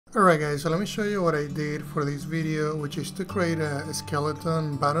Alright guys, so let me show you what I did for this video, which is to create a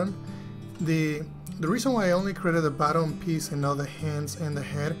skeleton button. The reason why I only created the bottom piece and not the hands and the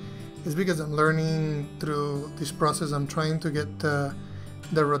head is because I'm learning through this process. I'm trying to get the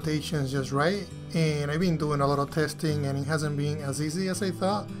rotations just right, and I've been doing a lot of testing and it hasn't been as easy as I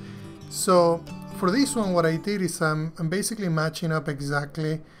thought. So for this one, what I did is I'm basically matching up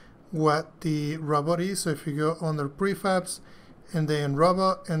exactly what the robot is. So if you go under prefabs and then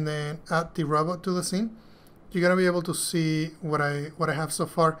robot and then add the robot to the scene, you're gonna be able to see what I have so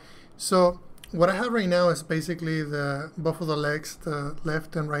far. So what I have right now is basically both of the legs, the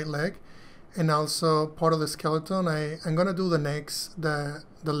left and right leg, and also part of the skeleton. I'm gonna do the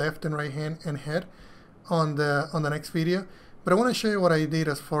left and right hand and head on the next video, but I want to show you what I did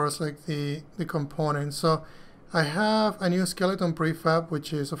as far as like the components. So I have a new skeleton prefab,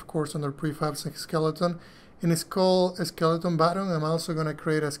 which is of course under prefabs skeleton, and it's called a skeleton bottom. I'm also going to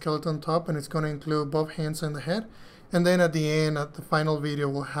create a skeleton top, and it's going to include both hands and the head. And then at the end, at the final video,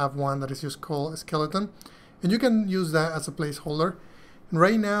 we'll have one that is just called a skeleton, and you can use that as a placeholder. And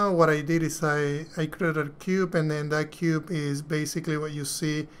right now what I did is I created a cube, and then that cube is basically what you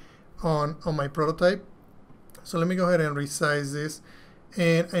see on my prototype. So let me go ahead and resize this,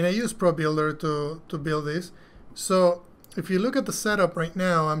 and I use Pro Builder to build this. So if you look at the setup right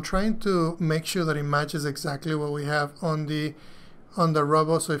now, I'm trying to make sure that it matches exactly what we have on the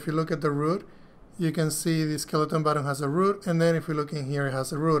robot. So if you look at the root, you can see the skeleton bottom has a root, and then if we look in here, it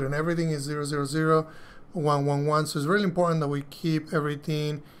has a root, and everything is 0, 0, 0, 1, 1, 1. So it's really important that we keep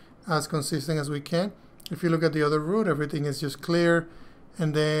everything as consistent as we can. If you look at the other root, everything is just clear,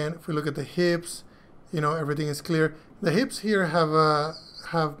 and then if we look at the hips, you know, everything is clear. The hips here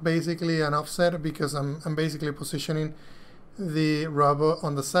have basically an offset because I'm basically positioning the robot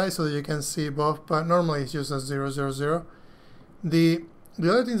on the side so that you can see both, but normally it's just a 0, 0, 0. The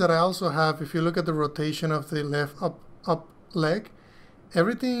other things that I also have, if you look at the rotation of the left up leg,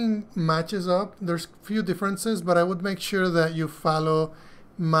 everything matches up. There's a few differences, but I would make sure that you follow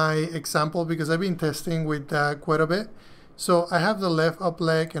my example because I've been testing with that quite a bit. So I have the left up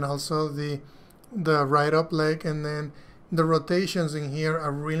leg and also the right up leg, and then the rotations in here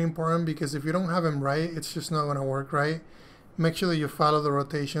are really important because if you don't have them right, it's just not going to work right. Make sure that you follow the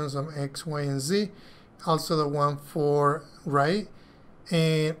rotations of X, Y, and Z. Also the one for right,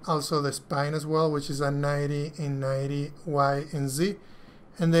 and also the spine as well, which is a 90 and 90 Y and Z.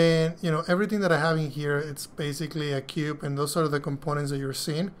 And then, you know, everything that I have in here, it's basically a cube, and those are the components that you're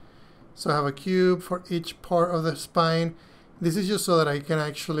seeing. So I have a cube for each part of the spine. This is just so that I can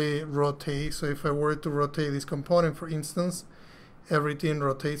actually rotate. So if I were to rotate this component, for instance, everything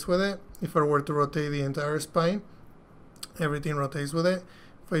rotates with it. If I were to rotate the entire spine, everything rotates with it.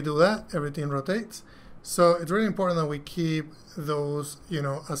 If I do that, everything rotates. So it's really important that we keep those, you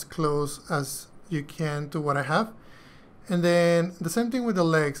know, as close as you can to what I have. And then the same thing with the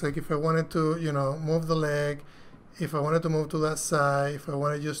legs. Like if I wanted to, you know, move the leg, if I wanted to move to that side, if I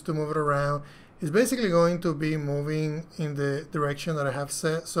wanted just to move it around, it's basically going to be moving in the direction that I have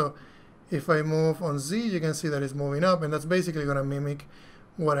set. So if I move on Z, you can see that it's moving up, and that's basically going to mimic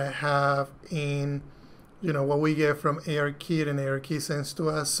what I have in, you know, what we get from ARKit, and ARKit sends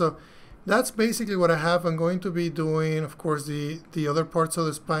to us. So that's basically what I have. I'm going to be doing, of course, the other parts of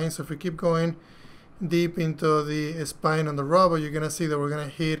the spine. So if we keep going deep into the spine on the robot, you're going to see that we're going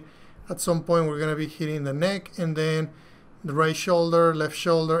to hit, at some point, we're going to be hitting the neck, and then the right shoulder, left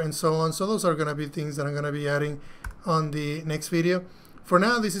shoulder, and so on. So those are going to be things that I'm going to be adding on the next video. For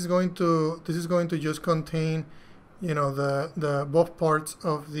now, this is going to just contain, you know, the both parts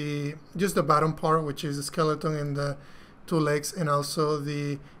of just the bottom part, which is the skeleton and the two legs, and also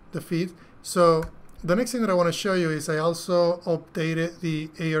the feet. So the next thing that I want to show you is I also updated the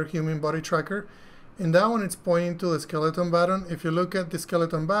AR human body tracker, and that one is pointing to the skeleton button. If you look at the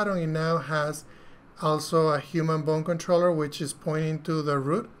skeleton button, it now has also a human bone controller, which is pointing to the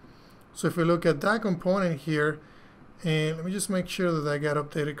root. So if we look at that component here, and let me just make sure that I got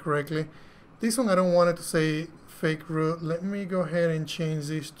updated correctly. This one, I don't want it to say fake root. Let me go ahead and change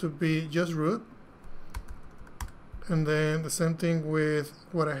this to be just root. And then the same thing with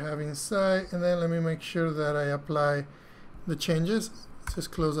what I have inside. And then let me make sure that I apply the changes. Let's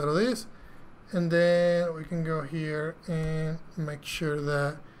just close out of this. And then we can go here and make sure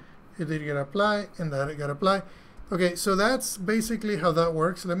that it did get applied and that it got applied. Okay, so that's basically how that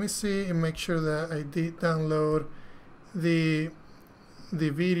works. Let me see and make sure that I did download the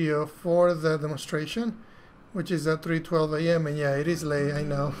video for the demonstration, which is at 3:12 a.m. and yeah, it is late, I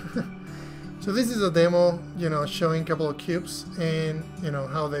know. So this is a demo, you know, showing a couple of cubes and, you know,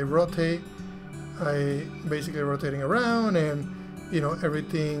 how they rotate. I basically rotating around, and you know,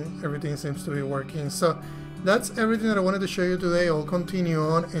 everything seems to be working. So that's everything that I wanted to show you today. I'll continue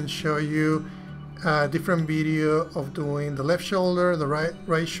on and show you a different video of doing the left shoulder, the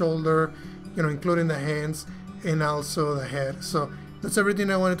right shoulder, you know, including the hands and also the head. So that's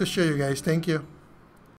everything I wanted to show you guys. Thank you.